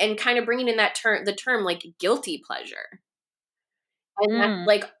 yeah, and kind of bringing in that the term like guilty pleasure. And that's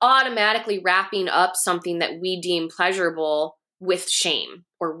like automatically wrapping up something that we deem pleasurable with shame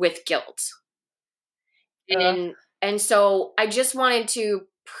or with guilt. And so I just wanted to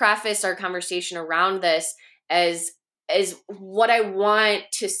preface our conversation around this as what I want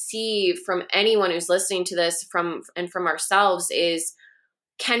to see from anyone who's listening to this from ourselves is,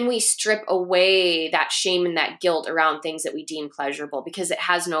 can we strip away that shame and that guilt around things that we deem pleasurable, because it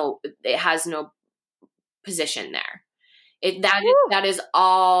has no position there. That is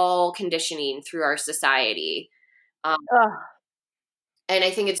all conditioning through our society. And I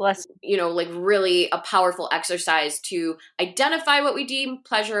think it's, like really a powerful exercise to identify what we deem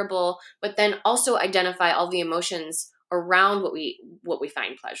pleasurable, but then also identify all the emotions around what we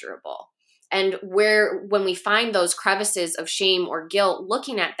find pleasurable. And when we find those crevices of shame or guilt,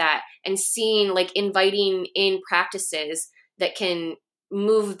 looking at that and seeing, like, inviting in practices that can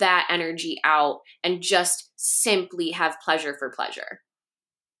move that energy out and just simply have pleasure for pleasure.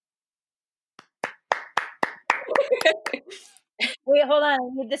 Wait, hold on. I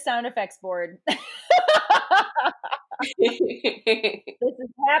need the sound effects board. This is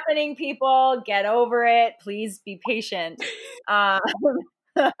happening, people. Get over it. Please be patient.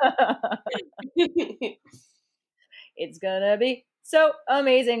 It's gonna be so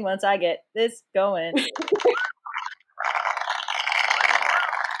amazing once I get this going.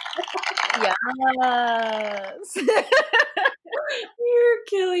 Yes. You're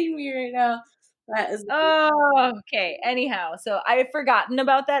killing me right now. That is okay. Anyhow, so I had forgotten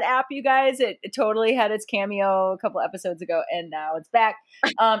about that app, you guys. It totally had its cameo a couple episodes ago, and now it's back.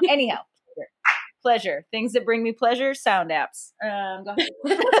 Anyhow, pleasure. Things that bring me pleasure. Sound apps. Go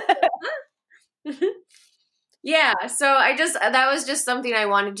ahead. Yeah. So that was just something I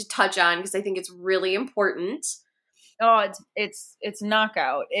wanted to touch on because I think it's really important. Oh, it's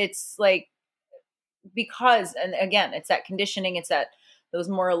knockout. It's like, because, and again, it's that conditioning. It's that those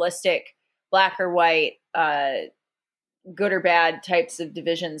moralistic black or white, good or bad types of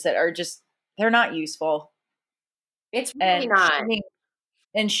divisions that are just, they're not useful. It's really not.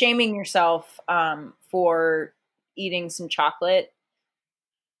 Shaming yourself for eating some chocolate.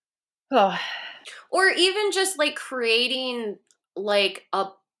 Oh. Or even just like creating like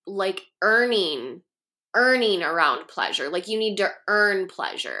earning around pleasure. Like you need to earn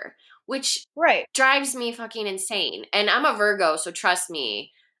pleasure, which drives me fucking insane. And I'm a Virgo, so trust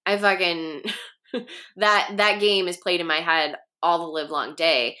me, I fucking that game is played in my head all the live long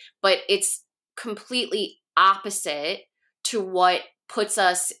day, but it's completely opposite to what puts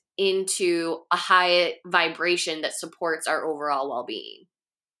us into a high vibration that supports our overall well-being.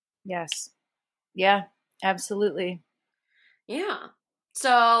 Yes. Yeah, absolutely. Yeah.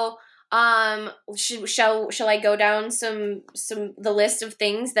 So, shall I go down the list of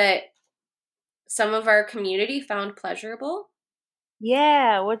things that some of our community found pleasurable?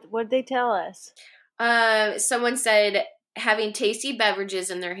 Yeah, what'd they tell us? Someone said having tasty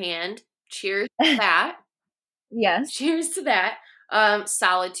beverages in their hand. Cheers to that. Yes. Cheers to that.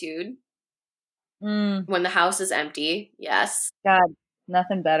 Solitude. When the house is empty. Yes. God,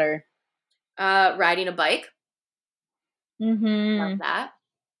 nothing better. Riding a bike. Love that.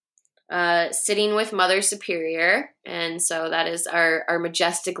 Sitting with Mother Superior. And so that is our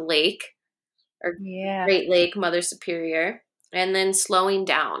majestic lake. Our Great Lake, Mother Superior. And then slowing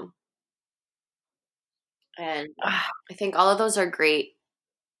down. And I think all of those are great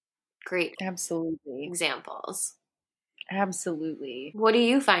absolutely examples. Absolutely. What do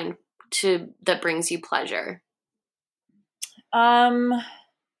you find that brings you pleasure? Playing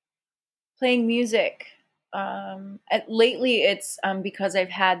music. Lately it's because I've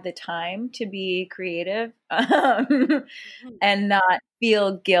had the time to be creative and not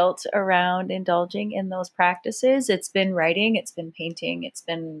feel guilt around indulging in those practices. It's been writing, it's been painting, it's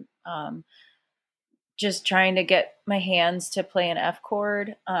been just trying to get my hands to play an F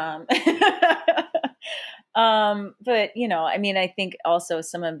chord. But I mean, I think also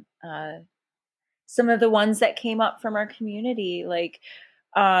some of the ones that came up from our community, like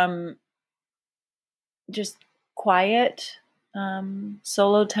just quiet,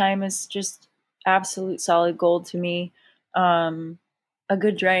 solo time is just absolute solid gold to me. A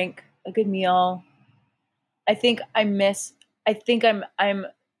good drink, a good meal. I think I'm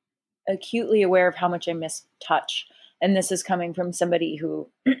acutely aware of how much I miss touch. And this is coming from somebody who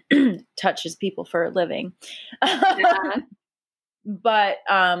touches people for a living. But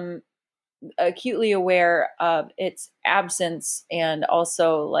acutely aware of its absence, and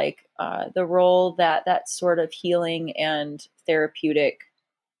also like the role that sort of healing and therapeutic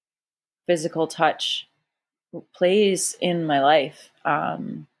physical touch plays in my life. I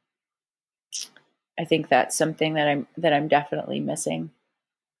think that's something that I'm definitely missing.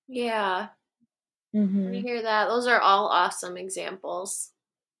 Yeah. Mm-hmm. I hear that. Those are all awesome examples.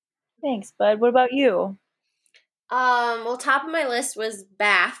 Thanks, bud. What about you? Well, top of my list was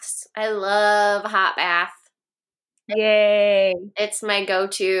baths. I love a hot bath. Yay. It's my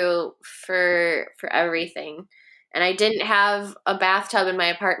go-to for everything. And I didn't have a bathtub in my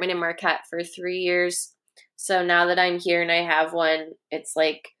apartment in Marquette for 3 years. So now that I'm here and I have one, it's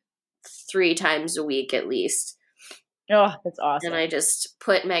like 3 times a week at least. Oh, that's awesome. And I just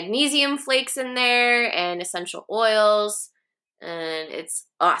put magnesium flakes in there and essential oils, and it's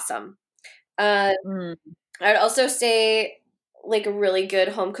awesome. I'd also say like a really good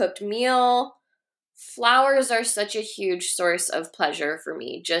home cooked meal. Flowers are such a huge source of pleasure for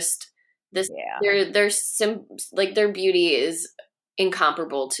me. Just this, their beauty is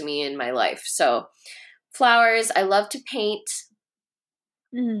incomparable to me in my life. So flowers, I love to paint.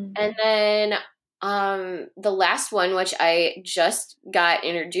 And then the last one, which I just got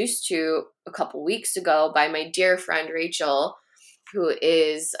introduced to a couple weeks ago by my dear friend Rachel, who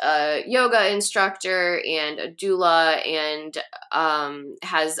is a yoga instructor and a doula and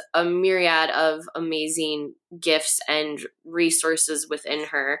has a myriad of amazing gifts and resources within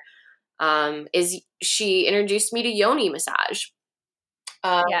her, is she introduced me to yoni massage.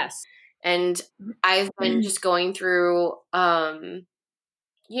 Yes. And I've been just going through some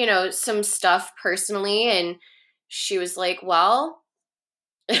stuff personally, and she was like, well,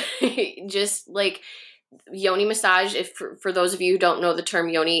 just like yoni massage, if for those of you who don't know the term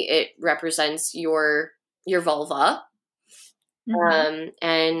yoni, it represents your vulva.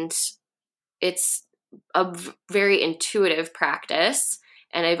 And it's a very intuitive practice,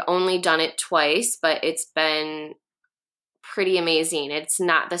 and I've only done it twice, but it's been pretty amazing. It's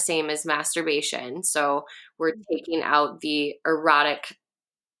not the same as masturbation, so we're taking out the erotic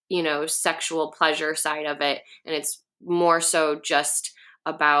sexual pleasure side of it. And it's more so just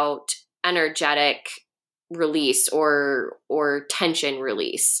about energetic release or tension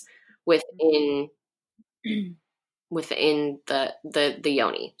release within the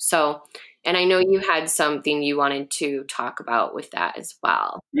yoni. So, and I know you had something you wanted to talk about with that as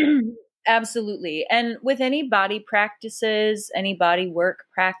well. Absolutely. And with any body practices, any body work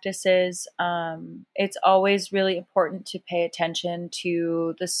practices, it's always really important to pay attention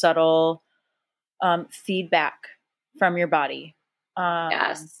to the subtle feedback from your body.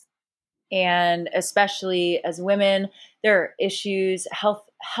 Yes. And especially as women, there are issues,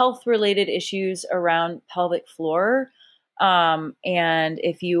 health related issues around pelvic floor. And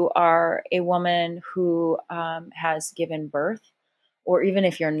if you are a woman who has given birth, or even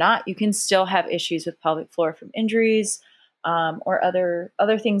if you're not, you can still have issues with pelvic floor from injuries or other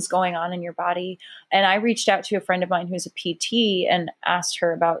things going on in your body. And I reached out to a friend of mine who's a PT and asked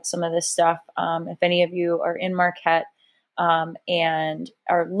her about some of this stuff. If any of you are in Marquette and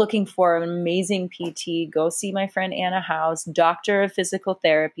are looking for an amazing PT, go see my friend Anna House, doctor of physical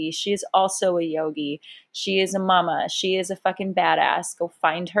therapy. She is also a yogi. She is a mama. She is a fucking badass. Go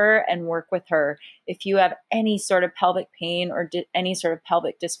find her and work with her. If you have any sort of pelvic pain or any sort of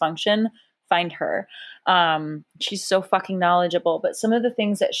pelvic dysfunction, find her. She's so fucking knowledgeable. But some of the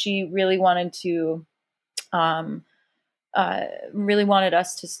things that she really wanted to really wanted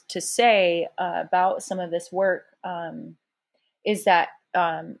us to say about some of this work is that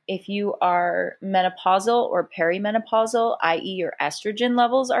if you are menopausal or perimenopausal, i.e. your estrogen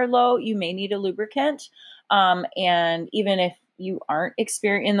levels are low, you may need a lubricant. And even if you aren't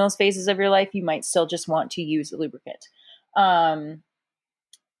experiencing in those phases of your life, you might still just want to use a lubricant. And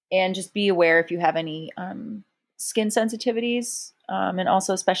just be aware if you have any skin sensitivities. And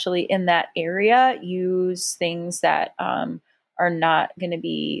also, especially in that area, use things that are not going to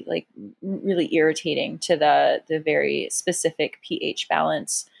be like really irritating to the very specific pH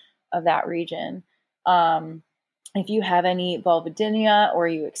balance of that region. If you have any vulvodynia or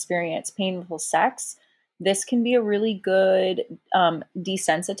you experience painful sex, this can be a really good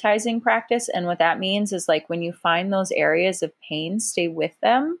desensitizing practice. And what that means is like when you find those areas of pain, stay with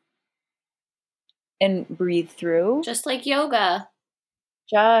them and breathe through. Just like yoga.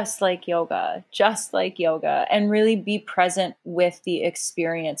 Just like yoga, and really be present with the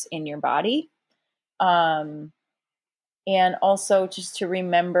experience in your body. And also just to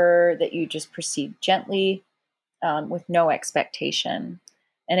remember that you just proceed gently with no expectation.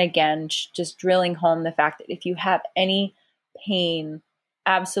 And again, just drilling home the fact that if you have any pain,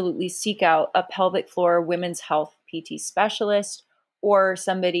 absolutely seek out a pelvic floor women's health PT specialist or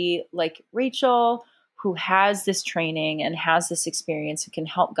somebody like Rachel who has this training and has this experience who can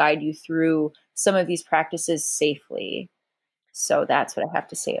help guide you through some of these practices safely. So that's what I have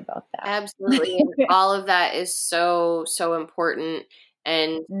to say about that. Absolutely. All of that is so, so important.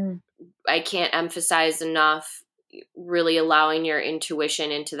 And I can't emphasize enough really allowing your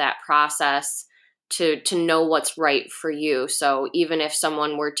intuition into that process to know what's right for you. So even if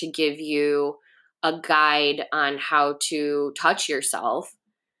someone were to give you a guide on how to touch yourself,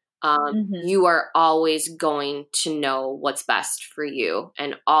 you are always going to know what's best for you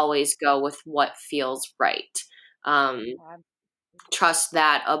and always go with what feels right. Trust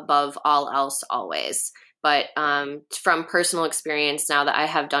that above all else always. But from personal experience, now that I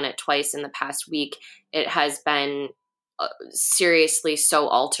have done it twice in the past week, it has been seriously so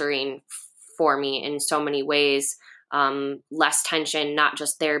altering for me in so many ways. Less tension, not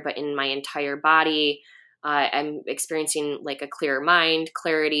just there, but in my entire body. I'm experiencing like a clearer mind,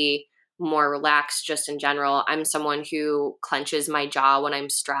 clarity, more relaxed just in general. I'm someone who clenches my jaw when I'm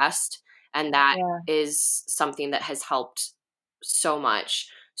stressed, and that is something that has helped so much.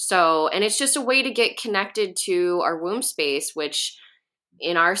 So, and it's just a way to get connected to our womb space, which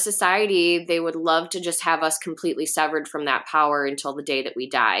in our society, they would love to just have us completely severed from that power until the day that we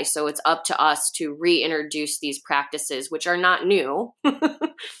die. So it's up to us to reintroduce these practices, which are not new. They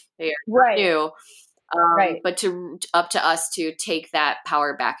are not new. But up to us to take that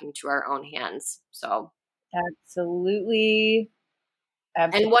power back into our own hands. So absolutely.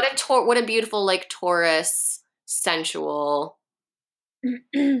 And what a beautiful like Taurus sensual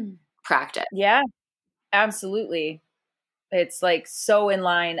practice. Yeah, absolutely. It's like so in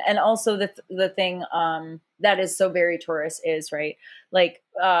line. And also the thing that is so very Taurus is, right, like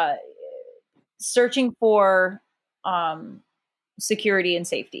searching for security and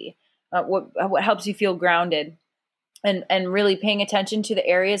safety, what helps you feel grounded, and really paying attention to the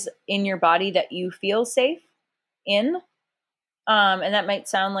areas in your body that you feel safe in. And that might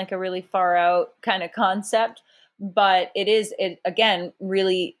sound like a really far out kind of concept, but it again,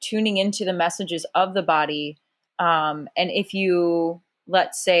 really tuning into the messages of the body. And if you,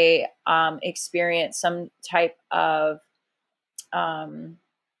 let's say, experience some type of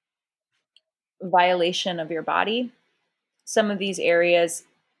violation of your body, some of these areas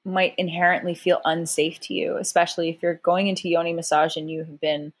might inherently feel unsafe to you, especially if you're going into yoni massage and you have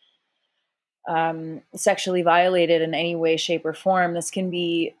been sexually violated in any way, shape, or form. This can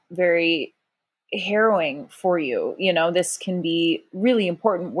be very harrowing for you. You know, this can be really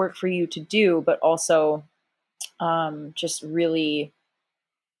important work for you to do, but also just really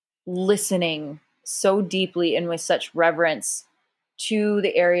listening so deeply and with such reverence to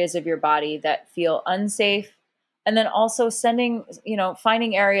the areas of your body that feel unsafe. And then also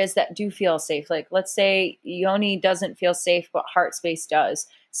finding areas that do feel safe. Like, let's say yoni doesn't feel safe, but heart space does.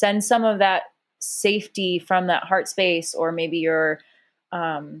 Send some of that safety from that heart space, or maybe your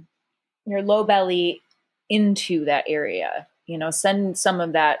low belly, into that area. Send some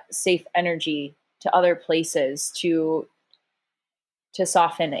of that safe energy to other places to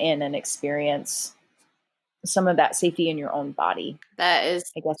soften in and experience some of that safety in your own body. That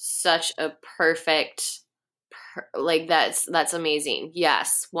is such a perfect, that's amazing.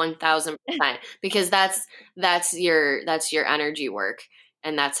 Yes, 1000%. Because that's your energy work,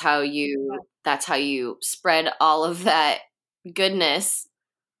 and that's how you spread all of that goodness.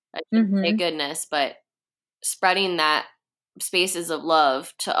 I shouldn't say goodness, but spreading that spaces of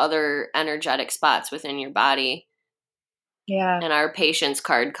love to other energetic spots within your body. Yeah. And our patience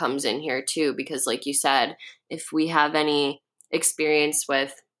card comes in here too, because like you said, if we have any experience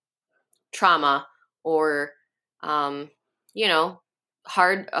with trauma or,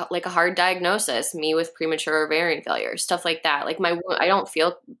 hard, like a hard diagnosis, me with premature ovarian failure, stuff like that. Like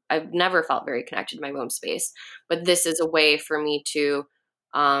I've never felt very connected to my womb space, but this is a way for me to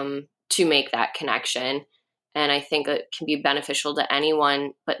make that connection. And I think it can be beneficial to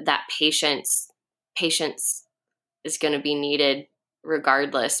anyone, but that patience is going to be needed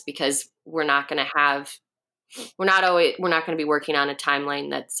regardless, because we're not going to be working on a timeline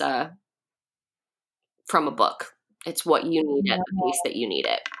that's from a book. It's what you need at the pace that you need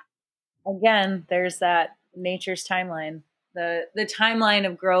it. Again, there's that nature's timeline. The timeline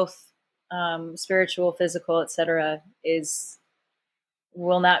of growth, spiritual, physical, etc.,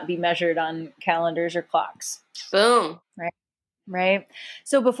 will not be measured on calendars or clocks. Boom. Right.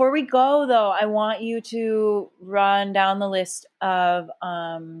 So before we go, though, I want you to run down the list of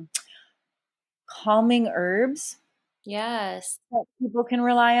calming herbs. Yes. That people can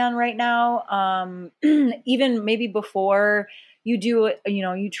rely on right now. Even maybe before you do,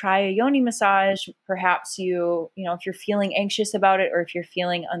 you try a yoni massage, perhaps if you're feeling anxious about it, or if you're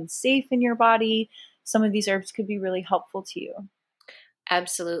feeling unsafe in your body, some of these herbs could be really helpful to you.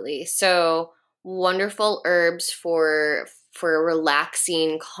 Absolutely. So wonderful herbs for a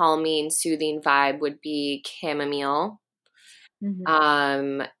relaxing, calming, soothing vibe would be chamomile,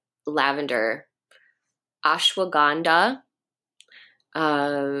 lavender, ashwagandha,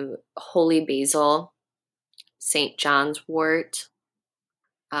 holy basil, St. John's wort.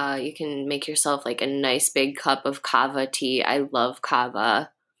 You can make yourself like a nice big cup of kava tea. I love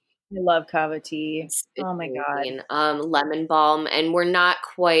kava. I love kava tea. It's Oh my amazing. God. Lemon balm. And we're not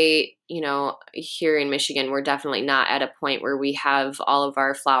quite, here in Michigan, we're definitely not at a point where we have all of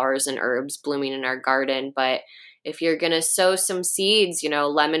our flowers and herbs blooming in our garden. But if you're going to sow some seeds,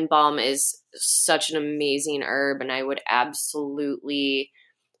 lemon balm is such an amazing herb. And I would absolutely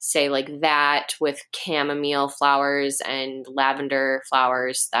say like that with chamomile flowers and lavender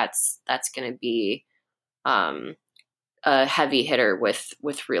flowers, that's going to be, a heavy hitter with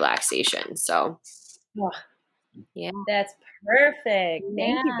relaxation. So yeah, that's perfect.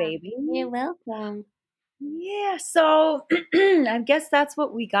 Thank you, baby. You're welcome. Yeah, so I guess that's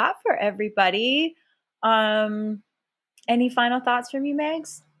what we got for everybody. Any final thoughts from you,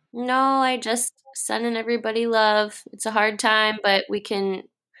 Megs? No, I just sending everybody love. It's a hard time, but we can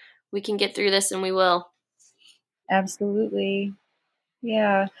get through this, and we will. Absolutely.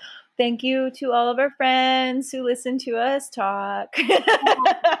 Yeah. Thank you to all of our friends who listen to us talk. We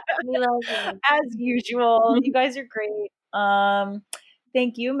love you. As usual. You guys are great.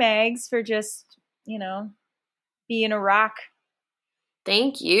 Thank you, Megs, for just, being a rock.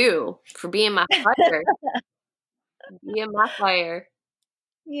 Thank you for being my fire. Being my fire.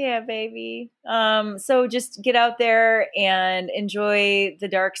 Yeah, baby. So just get out there and enjoy the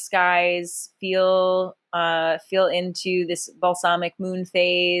dark skies, feel into this balsamic moon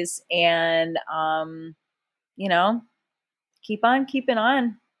phase, and keep on keeping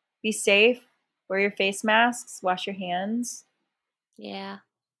on. Be safe, wear your face masks, wash your hands. Yeah.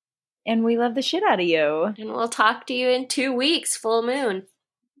 And we love the shit out of you. And we'll talk to you in 2 weeks, full moon.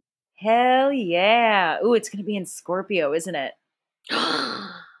 Hell yeah. Ooh, it's gonna be in Scorpio, isn't it?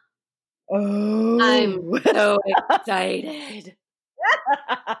 Oh, I'm so excited.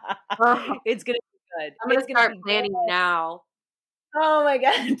 It's going to be good. I'm going to start planning now. Oh my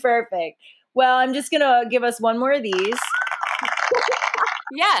God. Perfect. Well, I'm just going to give us one more of these.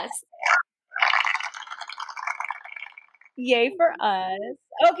 Yes. Yay for us.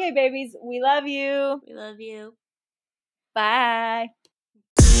 Okay, babies. We love you. We love you. Bye.